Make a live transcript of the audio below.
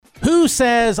Who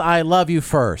says I love you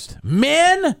first?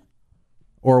 Men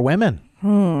or women?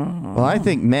 Well, I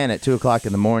think men at 2 o'clock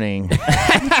in the morning.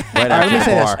 Right after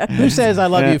the bar. Who says I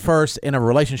love you first in a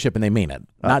relationship and they mean it,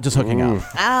 not just hooking up?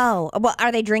 Oh, well,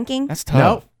 are they drinking? That's tough.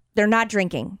 Nope. They're not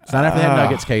drinking. It's not after they had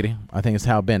nuggets, Katie. I think it's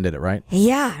how Ben did it, right?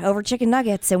 Yeah, over chicken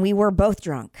nuggets, and we were both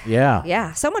drunk. Yeah.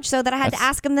 Yeah, so much so that I had to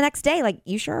ask him the next day, like,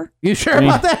 you sure? You sure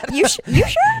about that? You sure?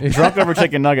 Drunk over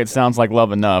chicken nuggets sounds like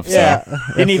love enough. So Yeah.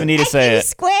 didn't even need to say it.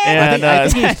 Squid. And, I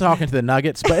think he's talking to the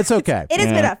nuggets, but it's okay. It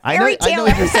has been a I fairy tale know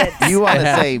ever since. you want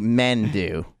to say men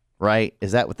do, right?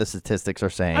 Is that what the statistics are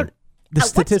saying? The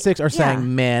statistics are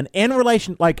saying men in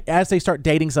relation, like as they start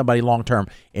dating somebody long term,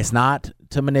 it's not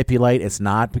to manipulate. It's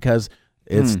not because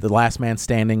it's the last man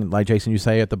standing, like Jason, you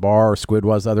say at the bar, or Squid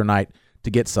was the other night,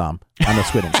 to get some. I know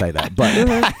Squid didn't say that,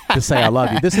 but to say I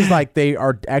love you. This is like they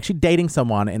are actually dating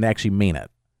someone and they actually mean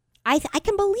it. I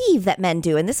can believe that men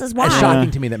do, and this is why. It's shocking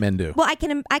to me that men do. Well, I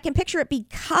can picture it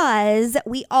because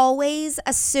we always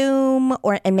assume,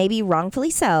 and maybe wrongfully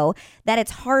so, that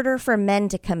it's harder for men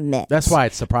to commit. That's why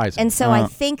it's surprising. And so I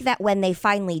think that when they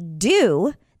finally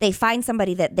do, they find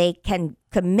somebody that they can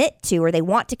commit to or they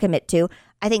want to commit to,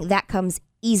 I think that comes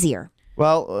easier.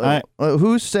 Well,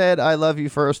 who said I love you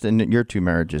first in your two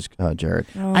marriages, Jared?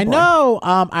 Oh, I know.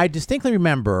 I distinctly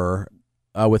remember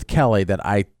with Kelly that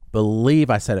I believe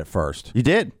I said it first. You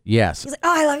did? Yes. He's like,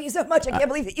 oh, I love you so much. I can't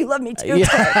believe that you love me too. Yeah.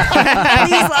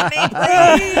 Please love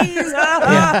me, please.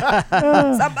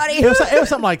 Somebody. It was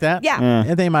something like that. Yeah. I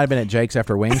think it might have been at Jake's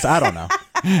after Wings. I don't know.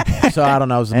 So I don't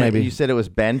know. It was And maybe you said it was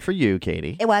Ben for you,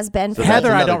 Katie. It was Ben. So Heather.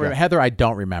 that's I don't. another guy. Heather. I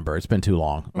don't remember. It's been too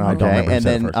long. I don't Okay, remember. who and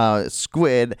said it then first.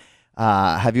 Squid,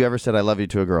 have you ever said I love you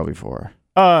to a girl before?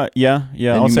 Yeah. And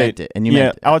I'll you say meant it, and you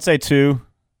meant it. I would say 2.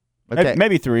 Okay.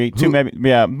 Maybe 3. 2, maybe.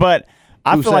 Yeah. But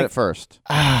I Who feel said like it first?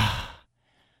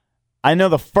 I know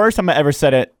the first time I ever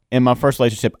said it in my first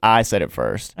relationship, I said it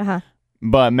first.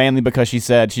 But mainly because she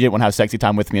said she didn't want to have sexy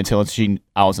time with me until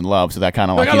I was in love. So that kind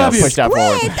of Like, I love you. pushed that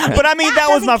forward. Okay, But I mean, that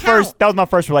was my first. That was my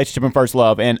first relationship and first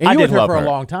love, and And I you did were with her love for her a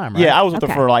long time, right? Yeah, I was with her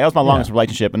Okay. for that was my longest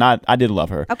relationship, and I did love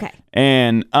her. Okay.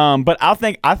 And but I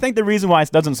think the reason why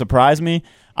it doesn't surprise me,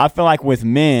 I feel like with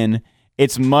men,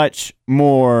 it's much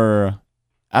more,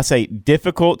 I say,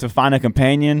 difficult to find a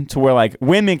companion to where like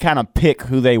women kind of pick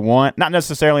who they want, not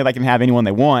necessarily they can have anyone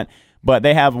they want, but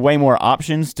they have way more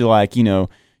options to like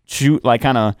shoot, like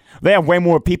kind of they have way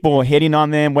more people hitting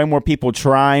on them, way more people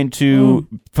trying to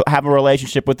have a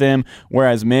relationship with them,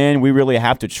 whereas men, we really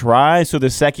have to try. So the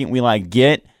second we like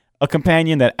get a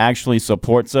companion that actually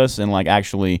supports us and like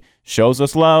actually shows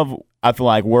us love, I feel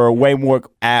like we're way more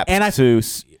apt to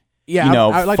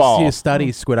I'd like fall. to see a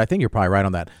study, Squid. I think you're probably right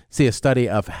on that. See a study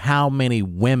of how many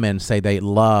women say they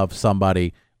love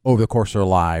somebody over the course of their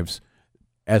lives,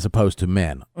 as opposed to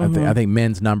men. I think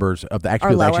men's numbers of the actual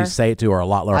people that actually say it to are a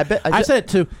lot lower. I said it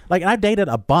to and I've dated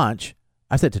a bunch.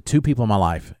 I said it to 2 people in my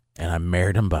life, and I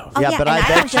married them both. Oh, yeah, but and I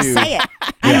don't bet just you- say it.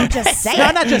 I don't just say No,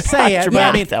 it. not just say it. But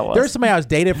I mean, that was. there's somebody I was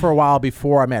dated for a while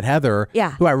before I met Heather,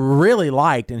 Yeah. who I really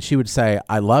liked, and she would say,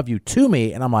 "I love you" to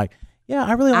me, and I'm like, "Yeah,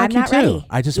 I really like I'm you not too."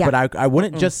 ready. But I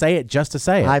wouldn't just say it just to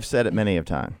say it. I've said it many of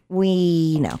times.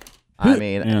 We know. I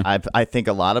mean, I think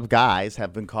a lot of guys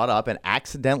have been caught up and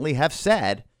accidentally have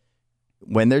said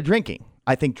when they're drinking.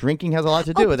 I think drinking has a lot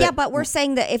to do with it. Yeah, but we're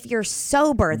saying that if you're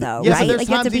sober, though, Yeah, right? so there's Like,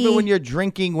 you have times to even be- when you're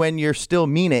drinking, when you're still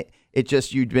mean it, it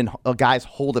just guys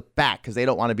hold it back because they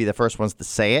don't want to be the first ones to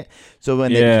say it. So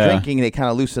when they're drinking, they kind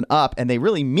of loosen up and they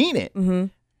really mean it. Mm-hmm. And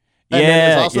then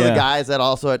there's also the guys that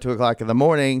also at 2 o'clock in the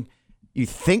morning, you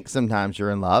think sometimes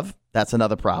you're in love. That's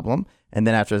another problem. And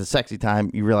then after the sexy time,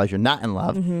 you realize you're not in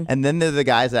love. Mm-hmm. And then they're the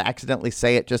guys that accidentally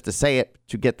say it just to say it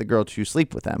to get the girl to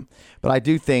sleep with them. But I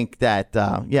do think that,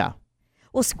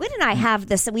 Well, Squid and I have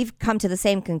this. We've come to the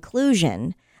same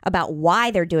conclusion about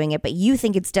why they're doing it, but you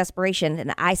think it's desperation,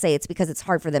 and I say it's because it's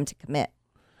hard for them to commit.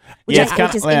 Which is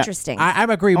interesting. I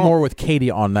agree more with Katie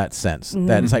on that sense.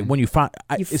 That it's like when you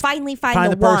finally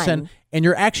find the person one. and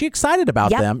you're actually excited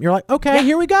about them. You're like, okay,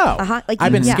 here we go. Like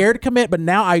I've been scared to commit, but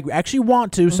now I actually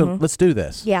want to. So let's do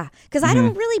this. Yeah, because I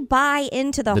don't really buy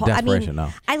into the whole. desperation, I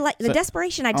mean, no. I like the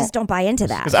desperation. I just don't buy into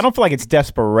that. Because I don't feel like it's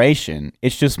desperation.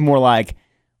 It's just more like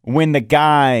when the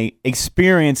guy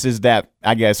experiences that,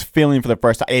 I guess, feeling for the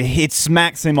first time, it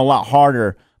smacks him a lot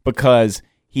harder because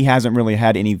he hasn't really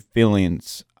had any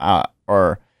feelings,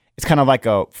 or it's kind of like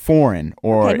a foreign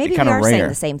or Okay, maybe kind we of are rare. saying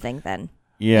the same thing then.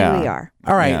 Yeah, Maybe we are.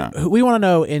 All right. Yeah. We want to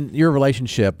know in your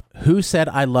relationship who said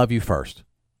 "I love you" first,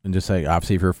 and just say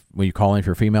obviously when you call in if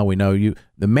you're female, we know you,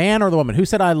 the man or the woman who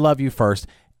said "I love you" first.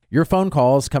 Your phone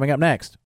call is coming up next.